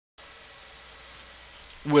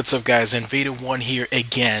What's up, guys? Invader1 here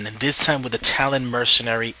again, this time with the Talon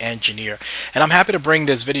Mercenary Engineer. And I'm happy to bring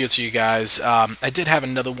this video to you guys. I did have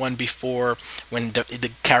another one before when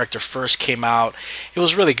the character first came out. It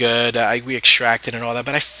was really good. We extracted and all that,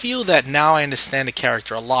 but I feel that now I understand the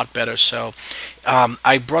character a lot better. So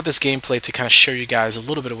I brought this gameplay to kind of show you guys a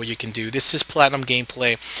little bit of what you can do. This is Platinum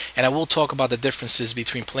gameplay, and I will talk about the differences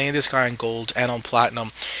between playing this guy on Gold and on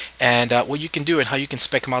Platinum, and what you can do and how you can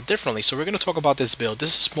spec him out differently. So we're going to talk about this build.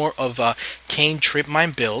 This is more of a Cain Trip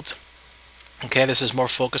Mine build. Okay, this is more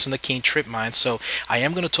focused on the Cain Trip Mine, so I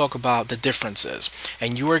am going to talk about the differences,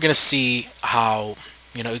 and you are going to see how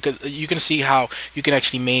you can see how you can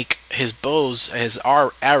actually make his bows, his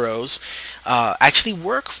arrows, actually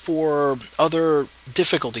work for other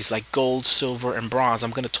difficulties like gold, silver, and bronze.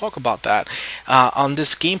 I'm going to talk about that on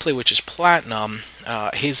this gameplay, which is platinum.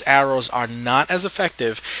 His arrows are not as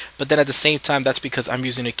effective, but then at the same time, that's because I'm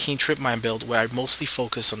using a Cain Trip Mine build where I mostly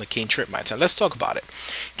focus on the Cain Trip Mine. So let's talk about it.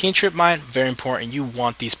 Cain Trip Mine, very important. You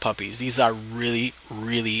want these puppies. These are really,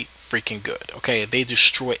 really freaking good. Okay, they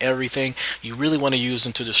destroy everything. You really want to use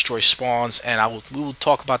them to destroy spawns, and we will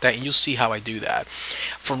talk about that, and you'll see how I do that.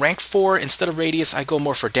 For rank 4, instead of radius, I go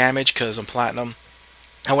more for damage because I'm platinum.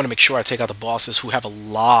 I want to make sure I take out the bosses who have a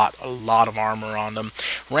lot of armor on them.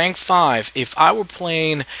 Rank 5, if I were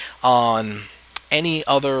playing on any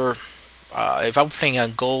other if I were playing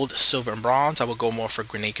on gold, silver, and bronze, I would go more for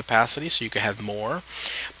grenade capacity so you could have more.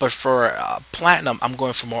 But for platinum, I'm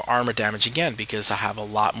going for more armor damage again because I have a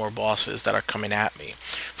lot more bosses that are coming at me.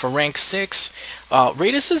 For rank 6,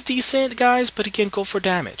 radius is decent, guys, but again, go for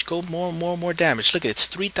damage. Go more damage. Look at it, it's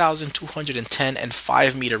 3,210 and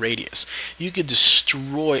 5-meter radius. You could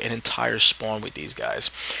destroy an entire spawn with these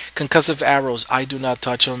guys. Concussive arrows, I do not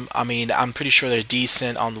touch them. I mean, I'm pretty sure they're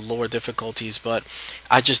decent on the lower difficulties, but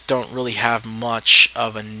I just don't really have much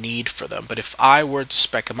of a need for them. But if I were to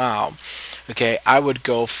spec them out, okay, I would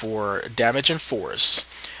go for damage and force.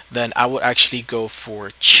 Then I would actually go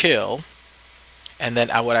for chill, and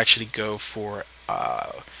then I would actually go for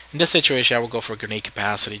in this situation I would go for grenade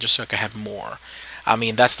capacity just so I could have more. I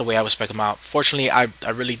mean, that's the way I would spec them out. Fortunately, I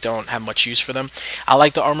really don't have much use for them. I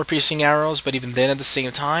like the armor piercing arrows, but even then at the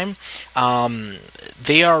same time,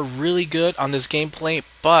 they are really good on this gameplay,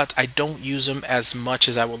 but I don't use them as much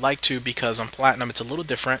as I would like to because on Platinum it's a little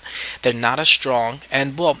different. They're not as strong,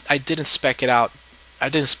 and well, I didn't spec it out. I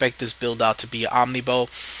didn't spec this build out to be an Omnibow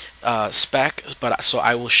spec, but so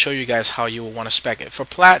I will show you guys how you will want to spec it. For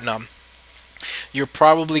Platinum, you're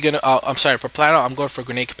probably gonna. I'm sorry, for platinum, I'm going for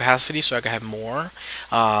grenade capacity so I can have more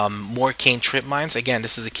Cain Trip Mines. Again,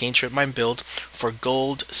 this is a Cain Trip Mine build. For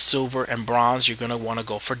gold, silver, and bronze, you're gonna want to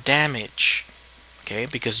go for damage. Okay,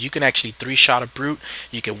 because you can actually 3-shot a brute.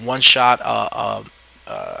 You can 1-shot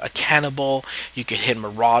a cannibal. You can hit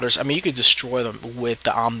marauders. I mean, you could destroy them with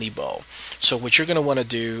the Omnibow. So what you're going to want to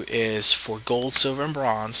do is for gold, silver, and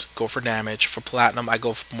bronze, go for damage. For platinum, I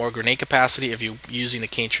go for more grenade capacity if you're using the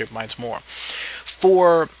Cain Trip Mines more.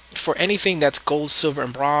 For anything that's gold, silver,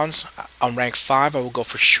 and bronze, on rank 5, I will go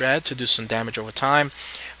for shred to do some damage over time.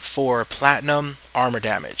 For platinum, armor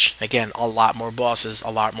damage. Again, a lot more bosses, a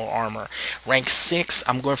lot more armor. Rank 6,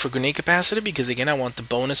 I'm going for grenade capacity because again, I want the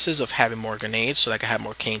bonuses of having more grenades so that I can have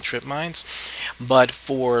more Cain Trip Mines. But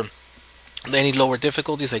for any lower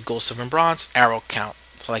difficulties like gold, silver, and bronze, arrow count.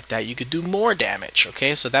 So like that, you could do more damage.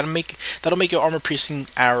 Okay, so that'll make your armor piercing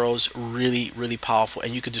arrows really powerful,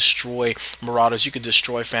 and you could destroy marauders, you could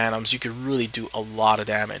destroy phantoms, you could really do a lot of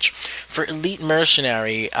damage. For elite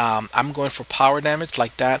mercenary, I'm going for power damage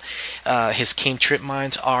like that. His Cain Trip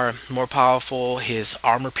Mines are more powerful. His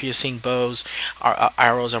armor piercing bows,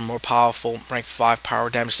 arrows are more powerful. Rank 5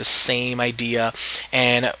 power damage, the same idea.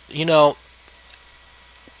 And you know,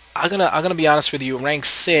 I'm gonna be honest with you. Rank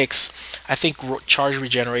 6, I think charge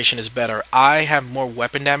regeneration is better. I have more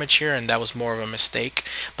weapon damage here, and that was more of a mistake.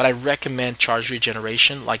 But I recommend charge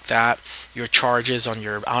regeneration like that. Your charges on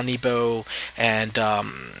your Omnibow and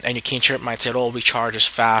your Cain Trip might say it all recharges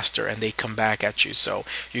faster, and they come back at you. So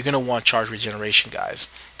you're gonna want charge regeneration, guys.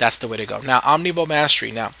 That's the way to go. Now, Omnibow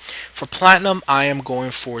Mastery. Now, for Platinum, I am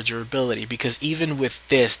going for durability because even with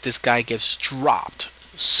this guy gets dropped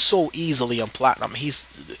so easily on platinum. He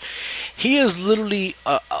is literally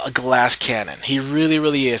a glass cannon. He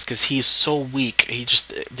really is because he's so weak.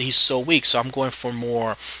 He's so weak. So I'm going for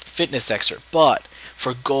more fitness expert. But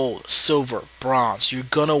for gold, silver, bronze, you're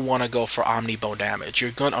gonna want to go for Omnibow damage.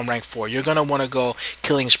 You're gonna on rank 4. You're gonna want to go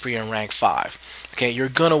killing spree on rank 5. Okay, you're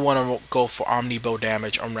gonna want to go for Omnibow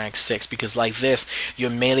damage on rank 6 because like this,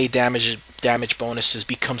 your melee damage bonuses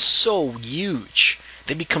become so huge.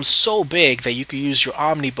 they become so big that you can use your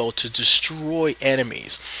Omnibow to destroy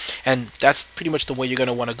enemies. And that's pretty much the way you're going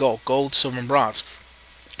to want to go: gold, silver, and bronze.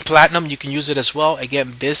 Platinum, you can use it as well.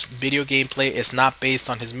 Again, this video gameplay is not based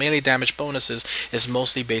on his melee damage bonuses. It's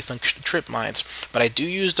mostly based on trip mines. But I do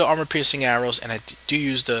use the armor piercing arrows, and I do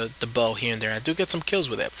use the bow here and there. I do get some kills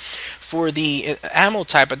with it. For the ammo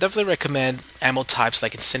type, I definitely recommend ammo types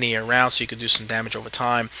like incendiary rounds, so you can do some damage over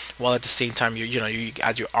time, while at the same time you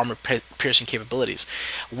add your armor piercing capabilities.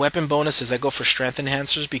 Weapon bonuses, I go for strength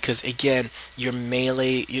enhancers, because again, your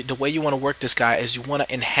melee, the way you want to work this guy is you want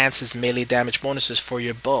to enhance his melee damage bonuses for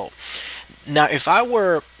your bow. Now, if I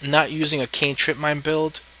were not using a Cain Trip Mine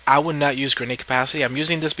build, I would not use grenade capacity. I'm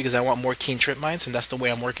using this because I want more Cain Trip Mines, and that's the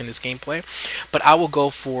way I'm working this gameplay. But I will go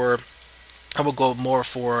more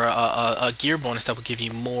for a gear bonus that will give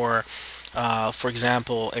you more. For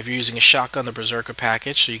example, if you're using a shotgun, the Berserker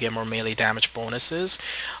package, so you get more melee damage bonuses,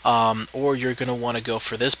 or you're going to want to go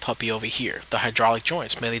for this puppy over here, the hydraulic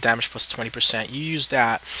joints, melee damage plus 20%. You use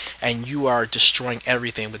that, and you are destroying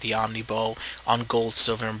everything with the Omnibow on gold,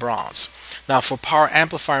 silver, and bronze. Now, for power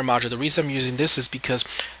amplifier module, the reason I'm using this is because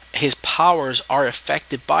his powers are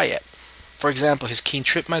affected by it. For example, his Cain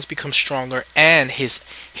Trip Mines become stronger, and his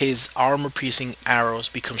armor piercing arrows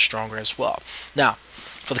become stronger as well. Now,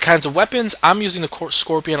 for the kinds of weapons, I'm using the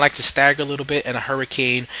Scorpion, like to stagger a little bit, and a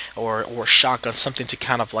Hurricane or shotgun, something to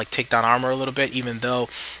kind of like take down armor a little bit, even though,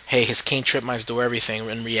 hey, his Cain Trip Mines do everything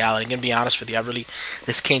in reality. I'm going to be honest with you,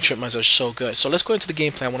 his Cain Trip Mines are so good. So let's go into the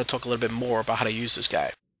gameplay. I want to talk a little bit more about how to use this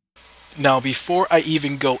guy. Now, before I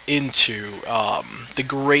even go into the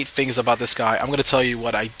great things about this guy, I'm going to tell you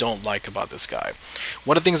what I don't like about this guy.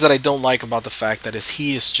 One of the things that I don't like about the fact that is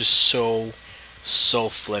he is just so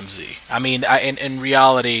flimsy. I mean, in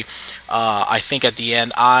reality, I think at the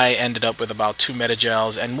end I ended up with about 2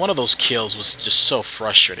 metagels, and one of those kills was just so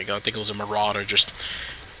frustrating. I think it was a Marauder, just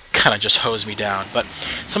kind of just hosed me down. But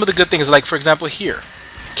some of the good things, like for example here,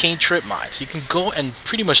 Cain Trip Mines. You can go and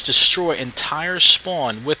pretty much destroy entire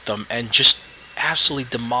spawn with them and just absolutely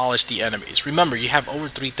demolish the enemies. Remember, you have over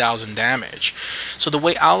 3,000 damage. So the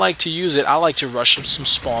way I like to use it, I like to rush some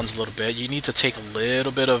spawns a little bit. You need to take a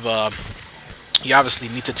little bit of you obviously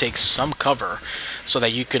need to take some cover so that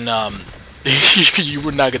you can you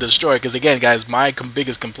would not get destroyed, because again, guys, my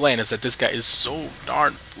biggest complaint is that this guy is so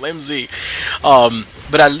darn flimsy.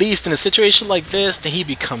 But at least in a situation like this, then he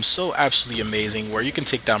becomes so absolutely amazing, where you can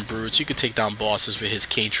take down brutes, you can take down bosses with his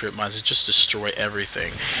Cain Trip Mines and just destroy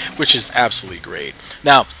everything, which is absolutely great.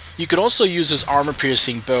 Now, you could also use his armor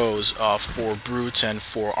piercing bows for brutes and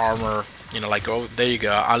for armor. You know, like, oh, there you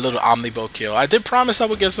go, a little Omnibow kill. I did promise I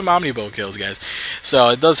would get some Omnibow kills, guys. So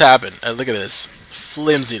it does happen. Look at this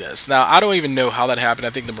flimsiness. Now, I don't even know how that happened. I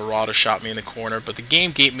think the Marauder shot me in the corner, but the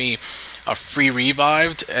game gave me a free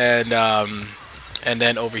revived, and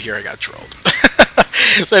then over here I got trolled.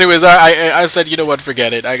 So anyways, I said, you know what,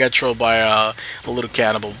 forget it. I got trolled by a little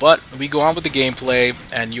cannibal. But we go on with the gameplay,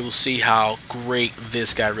 and you will see how great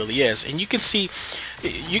this guy really is. And you can see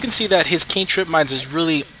that his Cain Trip Mines is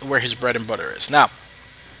really where his bread and butter is. Now,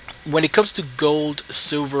 when it comes to gold,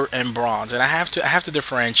 silver, and bronze, and I have to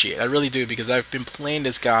differentiate. I really do, because I've been playing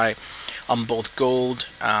this guy on both gold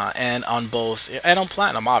and on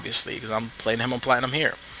platinum, obviously, because I'm playing him on platinum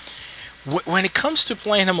here. When it comes to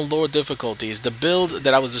playing him on lower difficulties, the build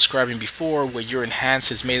that I was describing before, where you enhance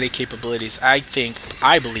his melee capabilities, I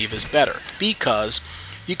believe is better, because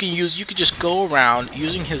you could just go around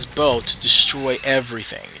using his bow to destroy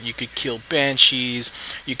everything. You could kill banshees,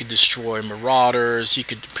 you could destroy marauders, you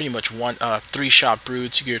could pretty much three-shot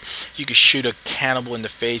brutes. You could shoot a cannibal in the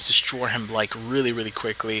face, destroy him like really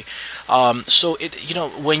quickly. So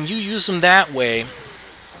when you use him that way,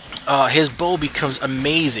 his bow becomes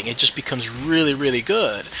amazing. It just becomes really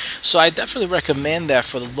good. So I definitely recommend that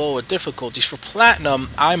for the lower difficulties. For platinum,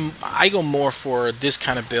 I go more for this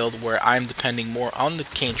kind of build, where I'm depending more on the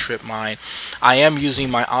Cain Trip Mine. I am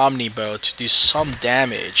using my Omnibow to do some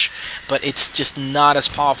damage, but it's just not as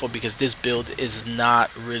powerful, because this build is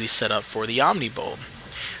not really set up for the Omnibow.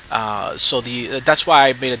 That's why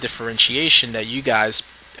I made a differentiation that you guys.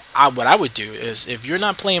 What I would do is, if you're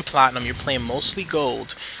not playing platinum, you're playing mostly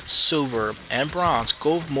gold, silver, and bronze,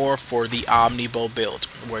 go more for the Omnibow build,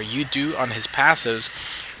 where you do on his passives,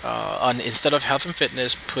 instead of health and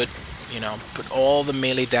fitness, put all the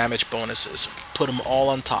melee damage bonuses, put them all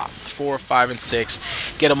on top, 4, 5, and 6,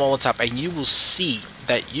 get them all on top, and you will see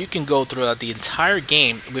that you can go throughout the entire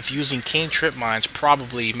game with using Cain Trip Mines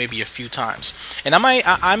probably maybe a few times. And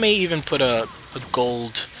I may even put a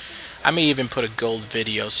gold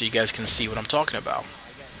video so you guys can see what I'm talking about.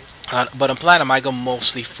 But in platinum, I go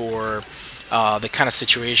mostly for the kind of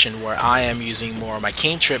situation where I am using more of my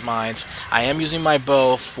Cain Trip Mines. I am using my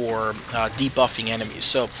bow for debuffing enemies.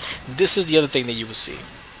 So this is the other thing that you will see.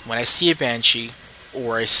 When I see a Banshee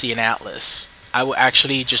or I see an Atlas, I will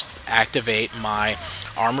actually just activate my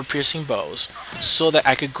armor piercing bows so that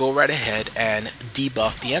I could go right ahead and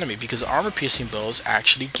debuff the enemy, because armor piercing bows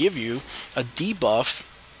actually give you a debuff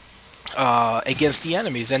against the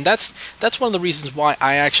enemies, and that's one of the reasons why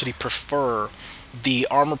I actually prefer the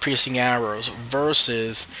armor piercing arrows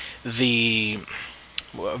versus the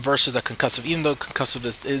concussive. Even though concussive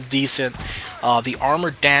is decent, the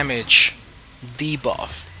armor damage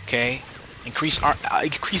debuff, okay,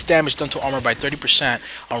 increase damage done to armor by 30%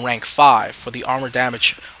 on rank 5 for the armor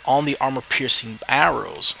damage on the armor piercing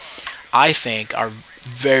arrows, I think are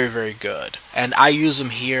very, very good, and I use them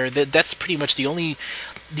here. That's pretty much the only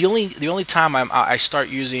time I start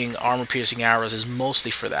using armor piercing arrows is mostly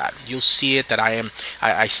for that. You'll see it that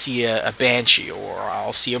I see a Banshee, or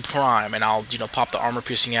I'll see a Prime, and I'll pop the armor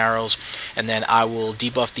piercing arrows, and then I will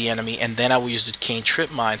debuff the enemy, and then I will use the Cain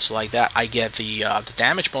Trip Mine. So like that, I get the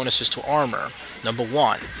damage bonuses to armor, number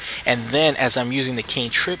one, and then as I'm using the Cain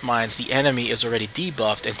Trip Mines, the enemy is already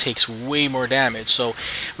debuffed and takes way more damage. So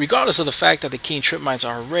regardless of the fact that the Cain Trip Mines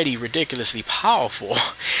are already ridiculously powerful,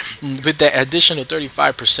 with the additional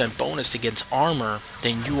 35% bonus against armor,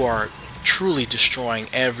 then you are truly destroying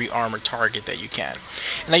every armor target that you can.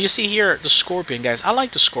 And now you see here the Scorpion, guys. I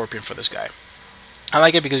like the Scorpion for this guy. I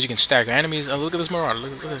like it because you can stagger enemies. Oh, look at this Marauder.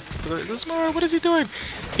 Look at this Marauder. What is he doing?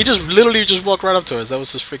 He just literally just walked right up to us. That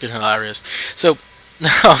was just freaking hilarious. So,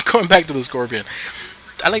 now going back to the Scorpion.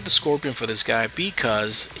 I like the Scorpion for this guy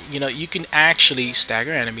because, you can actually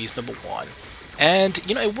stagger enemies, number one. And,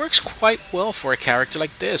 it works quite well for a character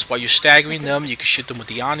like this. While you're staggering them, you can shoot them with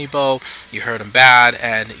the Omnibow, you hurt them bad,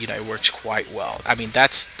 and, it works quite well. I mean,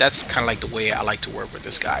 that's kind of like the way I like to work with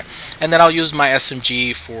this guy. And then I'll use my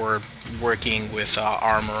SMG for working with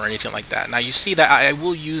armor or anything like that. Now, you see that I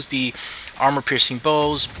will use the armor-piercing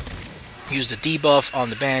bows, use the debuff on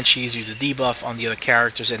the Banshees, use the debuff on the other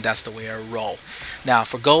characters, and that's the way I roll. Now,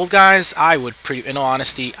 for gold, guys, I would in all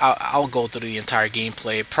honesty, I'll go through the entire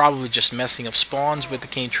gameplay, probably just messing up spawns with the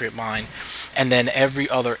Cain Trip Mine, and then every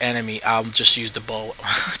other enemy, I'll just use the bow,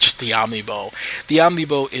 just the Omnibow. The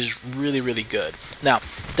Omnibow is really, really good. Now,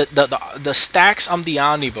 the stacks on the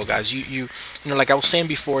Omnibow, guys, you like I was saying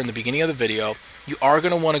before in the beginning of the video, you are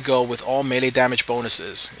going to want to go with all melee damage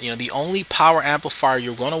bonuses. The only power amplifier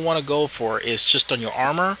you're going to want to go for is just on your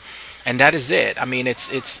armor, and that is it. I mean,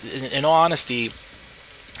 it's in all honesty,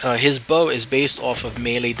 his bow is based off of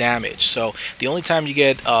melee damage. So the only time you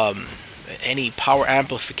get any power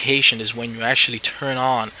amplification is when you actually turn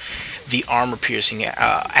on the armor piercing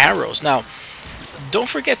arrows. Now, don't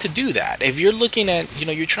forget to do that. If you're looking at,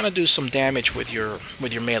 you're trying to do some damage with your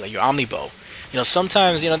melee, your Omnibow.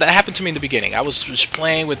 Sometimes, that happened to me in the beginning. I was just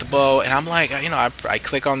playing with the bow, and I'm like, I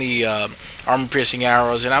click on the armor-piercing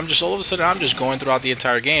arrows, and I'm just, all of a sudden, I'm just going throughout the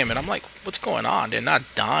entire game, and I'm like, what's going on? They're not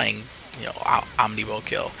dying, Omnibow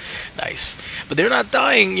kill. Nice. But they're not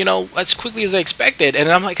dying, as quickly as I expected, and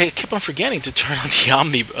I'm like, I kept on forgetting to turn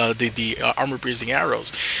on the armor-piercing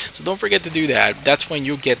arrows. So don't forget to do that. That's when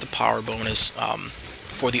you'll get the power bonus,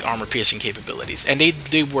 for the armor piercing capabilities, and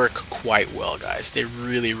they work quite well, guys. They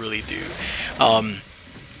really, really do.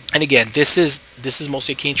 And again, this is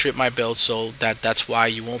mostly a Cain Trip Mine build, so that's why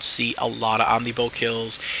you won't see a lot of Omnibow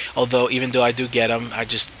kills. Although even though I do get them, I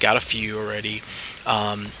just got a few already.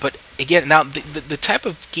 But again, now the type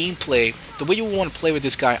of gameplay, the way you want to play with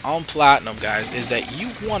this guy on Platinum, guys, is that you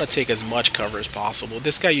want to take as much cover as possible.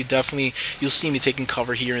 This guy, you'll see me taking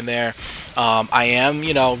cover here and there. I am,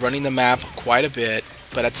 running the map quite a bit.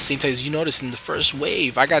 But at the same time, as you notice, in the first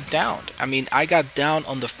wave, I got downed. I mean, I got down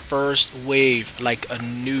on the first wave like a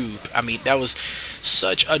noob. I mean, that was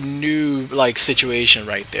such a noob-like situation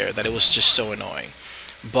right there that it was just so annoying.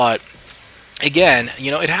 But again,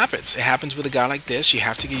 it happens. It happens with a guy like this. You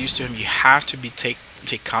have to get used to him. You have to take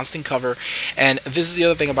constant cover. And this is the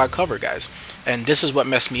other thing about cover, guys. And this is what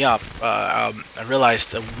messed me up. I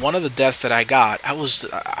realized that one of the deaths that I got, I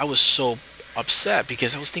was so upset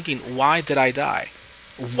because I was thinking, why did I die?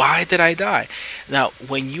 Why did I die? Now,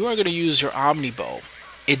 when you are going to use your Omnibow,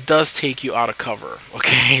 it does take you out of cover.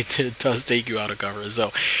 Okay, it does take you out of cover.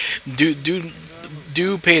 So,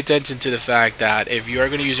 do pay attention to the fact that if you are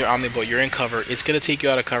going to use your Omnibow, you're in cover. It's going to take you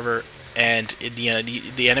out of cover, and the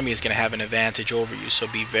enemy is going to have an advantage over you. So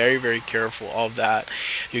be very, very careful of that.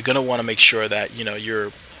 You're going to want to make sure that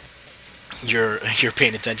you're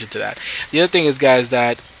paying attention to that. The other thing is, guys,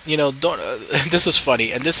 that you know, don't. This is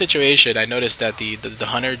funny. In this situation, I noticed that the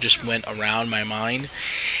hunter just went around my mine,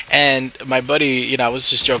 and my buddy, you know, I was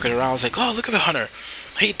just joking around. I was like, "Oh, look at the hunter.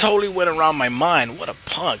 He totally went around my mine. What a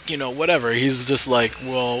punk, you know, whatever." He's just like,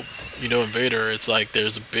 "Well, you know, Invader, it's like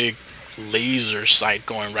there's a big laser sight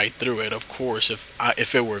going right through it. Of course,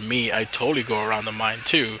 if it were me, I'd totally go around the mine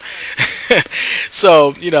too."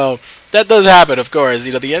 So, you know, that does happen, of course.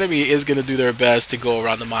 You know, the enemy is going to do their best to go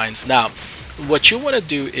around the mines. Now, what you want to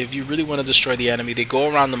do if you really want to destroy the enemy, they go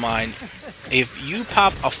around the mine. If you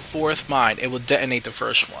pop a fourth mine, it will detonate the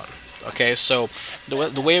first one. Okay, so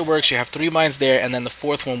the way it works, you have 3 mines there, and then the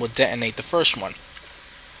fourth one will detonate the first one.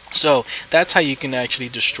 So that's how you can actually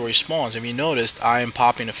destroy spawns. If you noticed, I am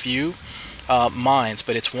popping a few mines,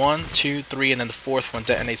 but it's 1, 2, 3, and then the fourth one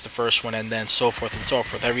detonates the first one, and then so forth and so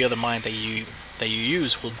forth. Every other mine that you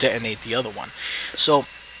use will detonate the other one. So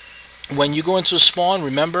when you go into a spawn,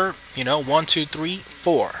 remember, you know, 1, 2, 3,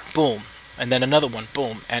 4, boom, and then another one,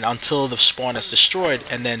 boom, and until the spawn is destroyed,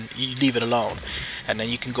 and then you leave it alone, and then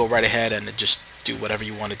you can go right ahead and just do whatever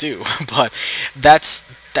you want to do. But that's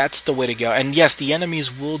the way to go. And yes, the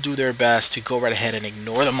enemies will do their best to go right ahead and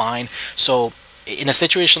ignore the mine. So in a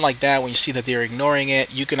situation like that, when you see that they're ignoring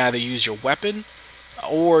it, you can either use your weapon,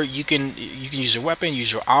 or you can use your weapon,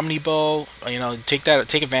 use your Omnibow. You know, take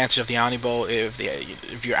advantage of the Omnibow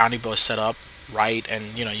if your Omnibow is set up right,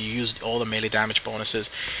 and you know you use all the melee damage bonuses.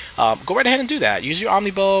 Go right ahead and do that. Use your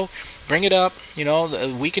Omnibow, bring it up. You know,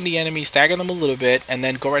 weaken the enemy, stagger them a little bit, and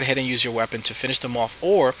then go right ahead and use your weapon to finish them off.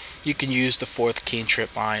 Or you can use the 4th Cain Trip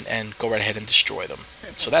Mine and go right ahead and destroy them.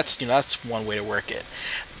 So that's, you know, that's one way to work it.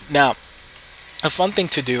 Now, a fun thing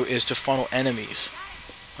to do is to funnel enemies,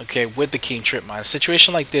 okay, with the Cain Trip Mine. A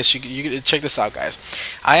situation like this, you check this out, guys.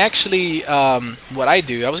 I actually, what I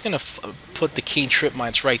do, I was gonna put the Cain Trip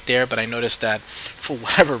Mines right there, but I noticed that for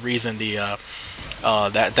whatever reason for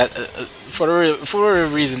whatever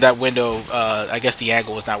reason that window, I guess the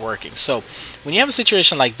angle was not working. So when you have a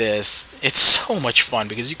situation like this, it's so much fun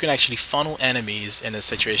because you can actually funnel enemies in a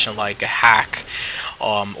situation like a hack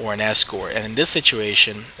or an escort. And in this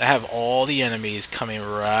situation, I have all the enemies coming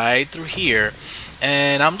right through here,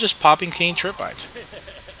 and I'm just popping Cain Trip Mines.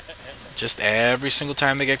 Just every single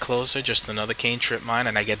time they get closer, just another Cain Trip Mine,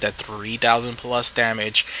 and I get that 3,000 plus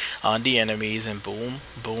damage on the enemies, and boom,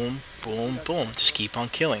 boom, boom, boom. Just keep on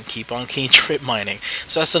killing, keep on Cain Trip Mining.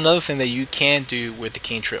 So that's another thing that you can do with the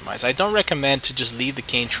Cain Trip Mines. I don't recommend to just leave the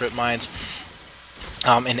Cain Trip Mines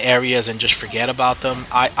in areas and just forget about them.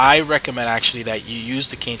 I recommend actually that you use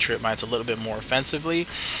the Cain Trip Mines a little bit more offensively.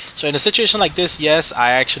 So in a situation like this, yes,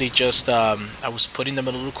 I actually just I was putting them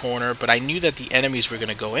in a little corner, but I knew that the enemies were going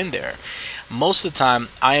to go in there. Most of the time,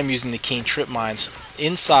 I am using the Cain Trip Mines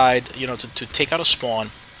inside, you know, to take out a spawn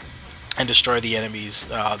and destroy the enemies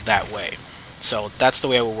that way. So that's the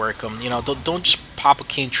way I will work them. You know, don't just pop a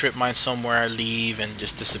Cain Trip Mine somewhere, leave, and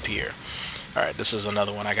just disappear. All right, this is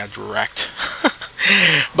another one I got wrecked.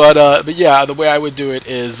 But yeah, the way I would do it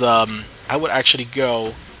is I would actually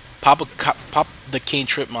go pop the Cain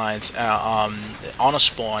Trip Mines on a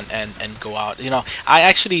spawn and go out. You know,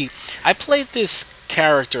 I played this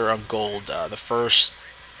character on gold the first,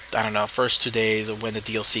 I don't know, first 2 days of when the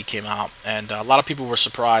DLC came out, and a lot of people were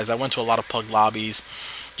surprised. I went to a lot of pug lobbies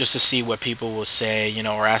just to see what people will say, you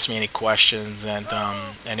know, or ask me any questions, and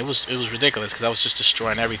it was ridiculous because I was just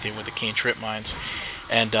destroying everything with the Cain Trip Mines,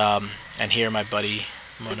 and here my buddy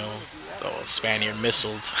Mono, Spaniard,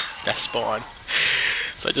 missiled that spawn.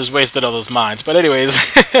 So I just wasted all those mines. But anyways,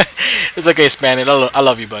 it's okay, Spaniard. I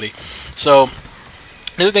love you, buddy. So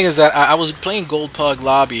the other thing is that I was playing gold pug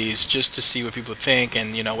lobbies just to see what people think,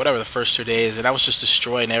 and you know, whatever, the first 2 days, and I was just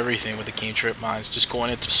destroying everything with the Cain Trip Mines, just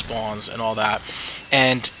going into spawns and all that.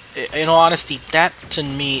 And in all honesty, that to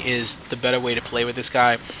me is the better way to play with this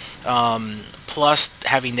guy. Plus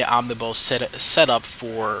having the Omnibow set up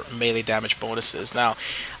for melee damage bonuses. Now,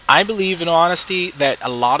 I believe in all honesty that a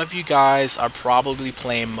lot of you guys are probably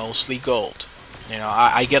playing mostly gold. You know,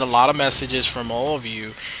 I get a lot of messages from all of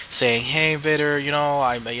you saying, "Hey, Vitter,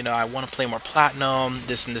 I want to play more platinum,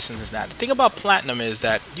 this and this and this and that." The thing about platinum is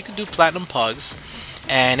that you can do platinum pugs,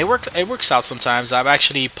 and it works out sometimes. I've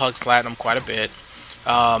actually pugged platinum quite a bit.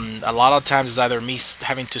 A lot of times it's either me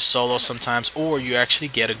having to solo sometimes, or you actually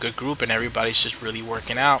get a good group and everybody's just really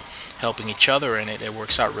working out, helping each other, and it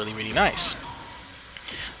works out really, really nice.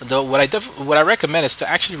 Though what I recommend is to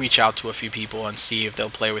actually reach out to a few people and see if they'll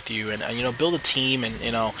play with you, and you know, build a team, and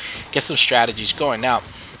you know, get some strategies going. Now,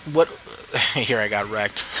 what here I got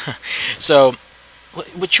wrecked. So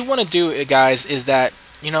what you want to do, guys, is that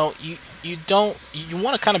you know, you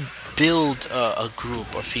want to kind of build a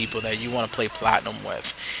group of people that you want to play platinum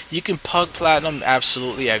with. You can pug platinum,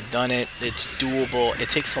 absolutely. I've done it. It's doable. It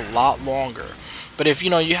takes a lot longer. But if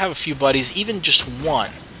you have a few buddies, even just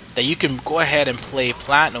one that you can go ahead and play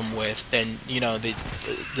platinum with, then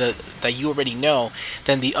the that you already know,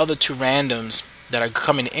 then the other two randoms that are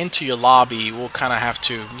coming into your lobby will kind of have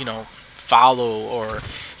to follow or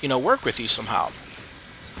work with you somehow.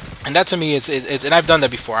 And that to me, it's and I've done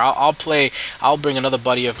that before. I'll bring another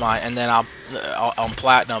buddy of mine, and then I'll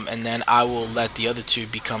platinum, and then I will let the other two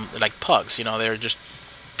become like pugs. They're just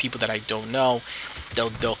people that I don't know.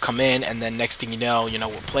 They'll come in, and then next thing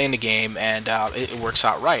we're playing the game, and it works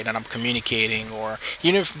out right, and I'm communicating, or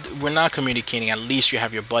even if we're not communicating, at least you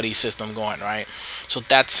have your buddy system going, right? So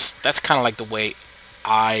that's kind of like the way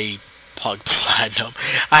I pug platinum.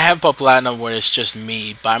 I have pug platinum where it's just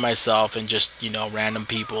me by myself and just random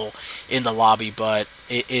people in the lobby, but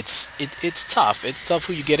it's tough. It's tough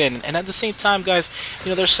who you get in, and at the same time, guys,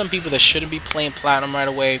 there's some people that shouldn't be playing platinum right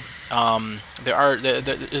away.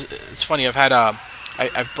 It's funny.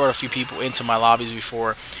 I've brought a few people into my lobbies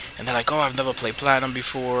before, and they're like, "Oh, I've never played platinum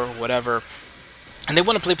before, whatever," and they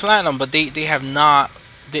want to play platinum, but they have not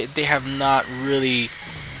really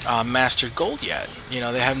mastered gold yet.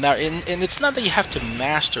 They have not, and it's not that you have to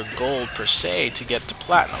master gold per se to get to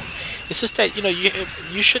platinum. It's just that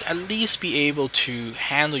you should at least be able to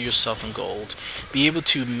handle yourself in gold, be able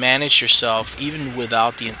to manage yourself even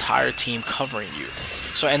without the entire team covering you.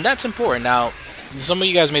 So, and that's important. Now, some of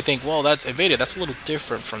you guys may think, well, that's evaded. That's a little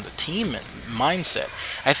different from the team mindset.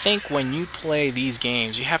 I think when you play these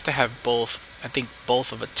games, you have to have both. I think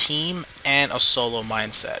both of a team and a solo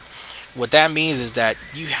mindset. What that means is that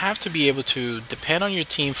you have to be able to depend on your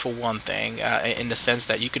team for one thing, in the sense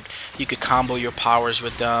that you could combo your powers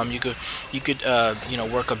with them. You could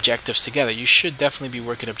work objectives together. You should definitely be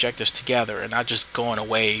working objectives together and not just going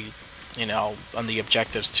away, on the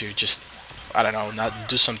objectives to just, I don't know, not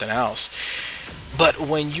do something else. But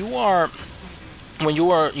when you're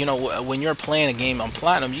playing a game on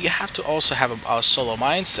platinum, you have to also have a solo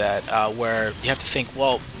mindset, where you have to think,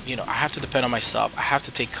 well, I have to depend on myself. I have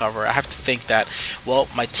to take cover. I have to think that, well,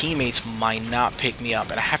 my teammates might not pick me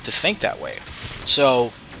up, and I have to think that way.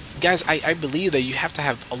 So, guys, I believe that you have to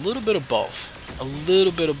have a little bit of both. A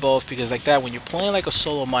little bit of both, because like that, when you're playing like a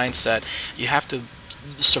solo mindset, you have to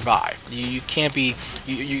survive. You can't be,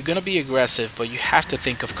 you're gonna be aggressive, but you have to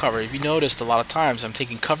think of cover. If you noticed, a lot of times I'm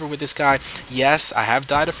taking cover with this guy. Yes, I have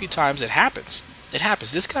died a few times. It happens.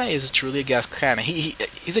 This guy is truly a glass cannon.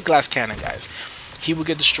 He's a glass cannon, guys. He will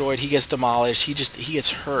get destroyed. He gets demolished. He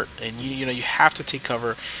gets hurt, and you have to take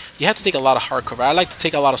cover. You have to take a lot of hard cover. I like to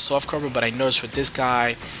take a lot of soft cover, but I noticed with this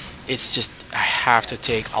guy, it's just I have to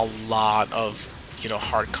take a lot of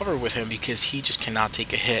hard cover with him, because he just cannot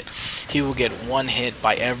take a hit. He will get one hit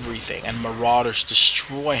by everything, and marauders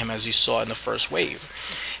destroy him, as you saw in the first wave.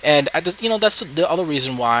 And that's the other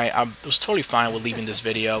reason why I was totally fine with leaving this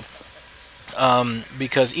video.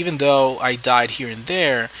 Because even though I died here and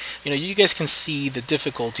there, you guys can see the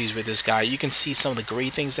difficulties with this guy. You can see some of the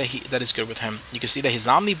great things that is good with him. You can see that his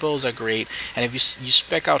Omnibows are great, and if you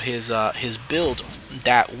spec out his build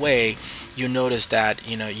that way, you notice that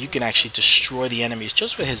you can actually destroy the enemies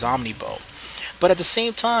just with his Omnibow. But at the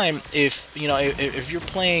same time, if you're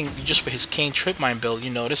playing just with his Cain Trip Mine build, you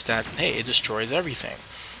notice that, hey, it destroys everything.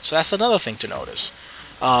 So that's another thing to notice.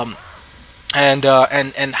 And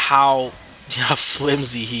how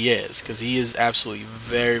flimsy he is, because he is absolutely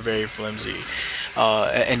very, very flimsy.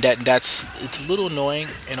 And it's a little annoying,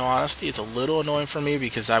 in all honesty. It's a little annoying for me,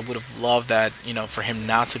 because I would have loved that, for him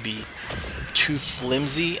not to be too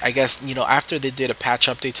flimsy. I guess, after they did a patch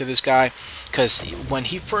update to this guy, because when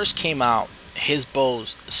he first came out, his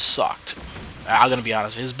bows sucked. I'm gonna be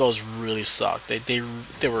honest, his bows really sucked. They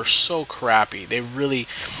were so crappy.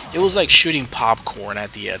 It was like shooting popcorn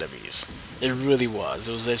at the enemies. It really was.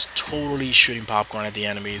 It was just totally shooting popcorn at the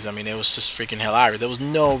enemies. I mean, it was just freaking hilarious. There was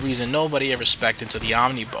no reason. Nobody ever spec'd into the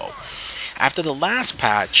Omnibow. After the last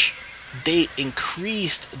patch, they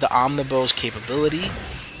increased the Omnibow's capability.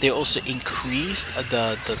 They also increased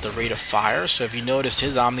the rate of fire. So if you notice,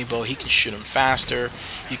 his Omnibow, he can shoot him faster.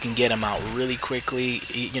 You can get him out really quickly.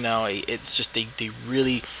 It's just they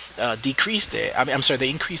really decreased it. I'm sorry, they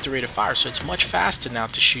increased the rate of fire, so it's much faster now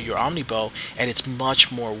to shoot your Omnibow, and it's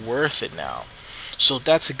much more worth it now. So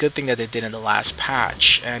that's a good thing that they did in the last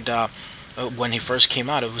patch. And when he first came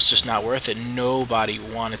out, it was just not worth it. Nobody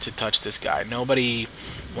wanted to touch this guy. Nobody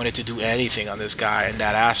wanted to do anything on this guy in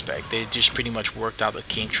that aspect. They just pretty much worked out the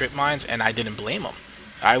Cain Trip Mines, and I didn't blame them.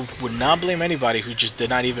 I would not blame anybody who just did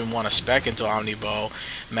not even want to spec into Omnibow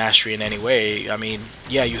mastery in any way. I mean,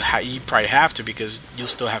 yeah, you probably have to because you'll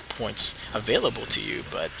still have points available to you.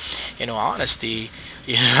 But in all honesty,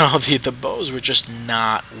 the bows were just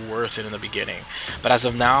not worth it in the beginning. But as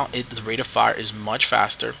of now, the rate of fire is much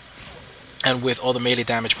faster. And with all the melee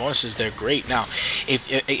damage bonuses, they're great. Now,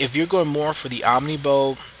 if you're going more for the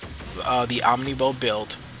Omnibow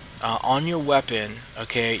build, on your weapon,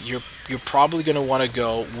 okay, you're probably gonna want to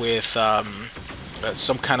go with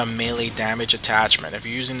some kind of melee damage attachment. If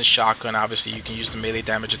you're using the shotgun, obviously you can use the melee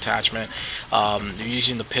damage attachment. You're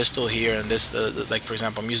using the pistol here, and this, like for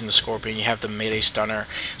example, I'm using the Scorpion. You have the melee stunner,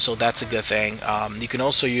 so that's a good thing. You can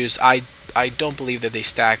also use I don't believe that they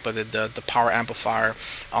stack, but the power amplifier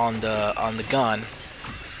on the gun.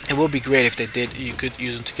 It would be great if they did. You could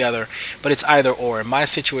use them together, but it's either or. In my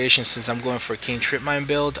situation, since I'm going for a Cain Trip Mine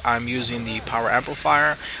build, I'm using the power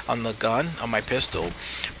amplifier on the gun on my pistol.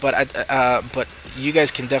 But you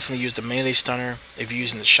guys can definitely use the melee stunner. If you're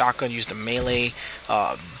using the shotgun, use the melee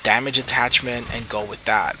damage attachment and go with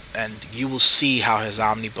that, and you will see how his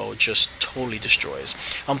Omnibow just totally destroys.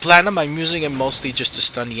 On Platinum, I'm using it mostly just to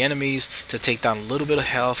stun the enemies, to take down a little bit of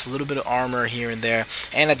health, a little bit of armor here and there,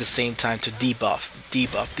 and at the same time to debuff.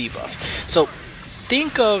 So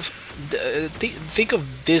think of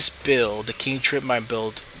this build, the Cain Trip Mine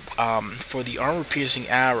build, for the armor piercing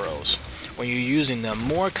arrows. When you're using them,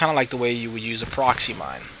 more kind of like the way you would use a proxy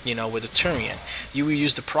mine, with a Turian. You would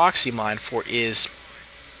use the proxy mine for its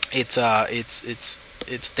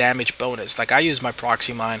damage bonus. Like I use my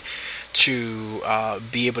proxy mine to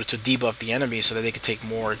be able to debuff the enemy so that they could take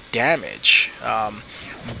more damage.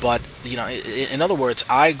 But in other words,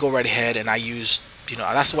 I go right ahead and I use,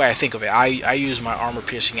 that's the way I think of it. I use my armor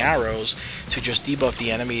piercing arrows to just debuff the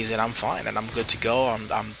enemies, and I'm fine and I'm good to go.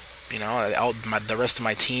 The rest of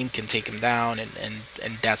my team can take him down,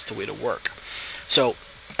 and that's the way to work. So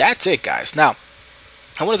that's it, guys. Now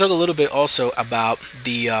I want to talk a little bit also about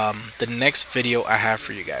the next video I have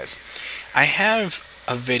for you guys. I have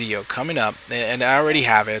a video coming up, and I already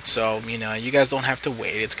have it, so you guys don't have to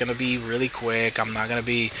wait. It's gonna be really quick. I'm not gonna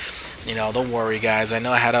be, don't worry, guys. I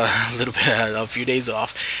know I had a few days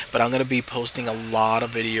off, but I'm gonna be posting a lot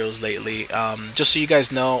of videos lately. Just so you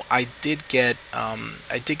guys know, I did get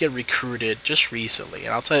recruited just recently,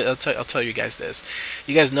 and I'll tell you guys this.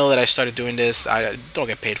 You guys know that I started doing this. I don't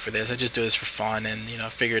get paid for this. I just do this for fun, and I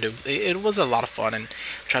figured it was a lot of fun, and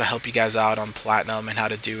try to help you guys out on Platinum and how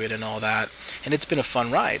to do it and all that. And it's been a fun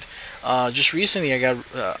ride. Just recently I got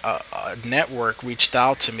a network reached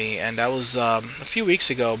out to me, and that was a few weeks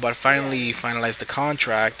ago, but I finally finalized the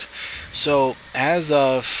contract. So as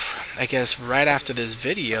of, I guess, right after this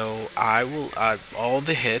video, I will all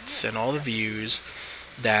the hits and all the views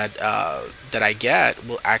that I get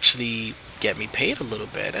will actually get me paid a little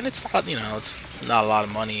bit. And it's not, it's not a lot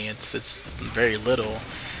of money. It's very little,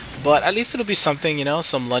 but at least it'll be something,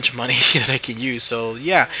 some lunch money that I can use. So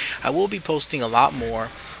yeah, I will be posting a lot more.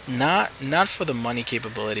 Not for the money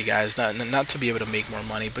capability, guys, not to be able to make more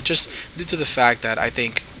money, but just due to the fact that I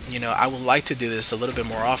think, I would like to do this a little bit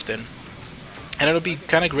more often. And it'll be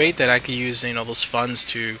kind of great that I could use, those funds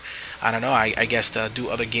to, I don't know, I guess to do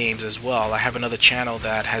other games as well. I have another channel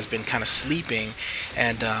that has been kind of sleeping,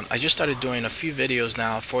 and I just started doing a few videos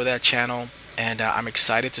now for that channel. And I'm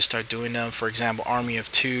excited to start doing them. For example, Army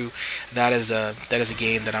of Two, that is a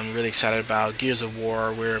game that I'm really excited about. Gears of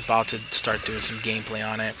War, we're about to start doing some gameplay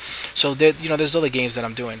on it. So there's other games that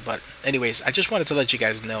I'm doing. But anyways, I just wanted to let you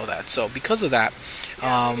guys know that. So because of that,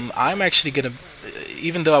 I'm actually gonna,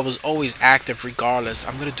 even though I was always active regardless,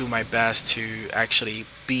 I'm gonna do my best to actually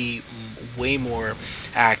be way more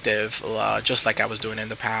active, just like I was doing in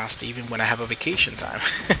the past, even when I have a vacation time.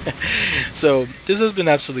 So this has been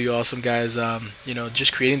absolutely awesome, guys.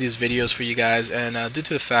 Just creating these videos for you guys, and due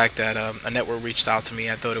to the fact that a network reached out to me,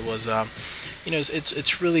 I thought it was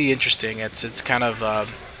it's really interesting. It's kind of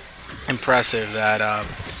impressive that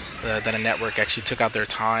that a network actually took out their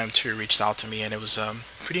time to reach out to me, and it was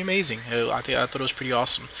pretty amazing. I thought it was pretty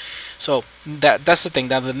awesome. So that's the thing.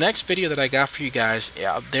 Now the next video that I got for you guys,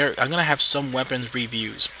 I'm gonna have some weapons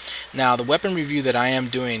reviews. Now the weapon review that I am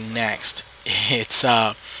doing next, it's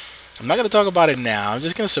I'm not gonna talk about it now. I'm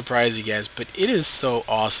just gonna surprise you guys, but it is so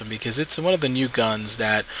awesome because it's one of the new guns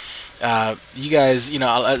that you guys,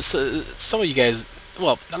 some of you guys,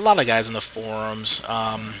 well, a lot of guys in the forums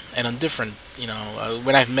and on different,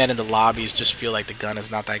 when I've met in the lobbies, just feel like the gun is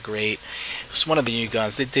not that great. It's one of the new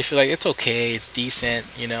guns. They feel like it's okay, it's decent,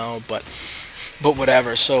 but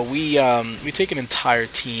whatever. So we take an entire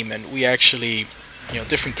team, and we actually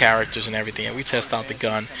different characters and everything, and we test out the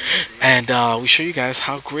gun, and we show you guys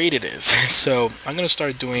how great it is. So I'm gonna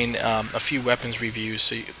start doing a few weapons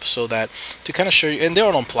reviews, so that to kind of show you, and they're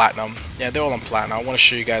all on platinum. Yeah, they're all on platinum. I want to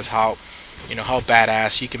show you guys how how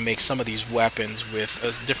badass you can make some of these weapons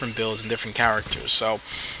with different builds and different characters. So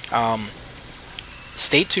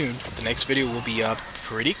stay tuned. The next video will be up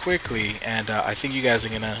pretty quickly, and I think you guys are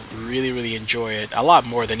gonna really enjoy it a lot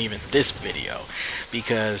more than even this video,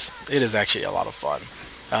 because it is actually a lot of fun.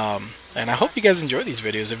 And I hope you guys enjoy these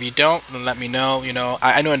videos. If you don't, then let me know.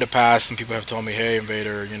 I know in the past some people have told me, hey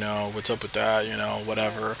Invader, what's up with that,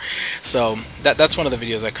 whatever. So that's one of the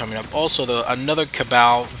videos that are coming up. Also, another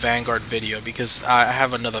Cabal Vanguard video, because I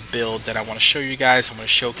have another build that I want to show you guys. I'm going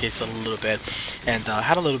to showcase it a little bit, and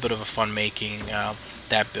had a little bit of a fun making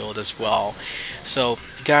that build as well. So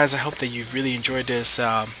guys, I hope that you've really enjoyed this.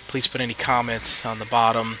 Please put any comments on the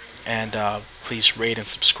bottom, and please rate and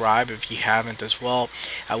subscribe if you haven't as well.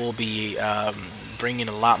 I will be bringing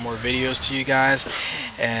a lot more videos to you guys,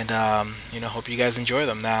 and hope you guys enjoy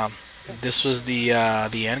them. Now, this was the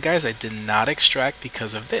end, guys. I did not extract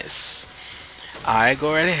because of this. I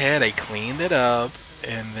go right ahead, I cleaned it up,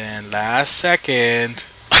 and then last second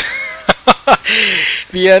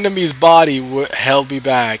the enemy's body held me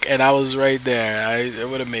back, and I was right there. I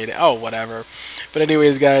would have made it. Oh, whatever. But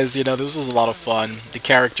anyways, guys, this was a lot of fun. The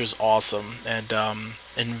character's awesome, and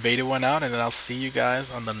Invader went out, and then I'll see you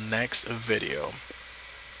guys on the next video.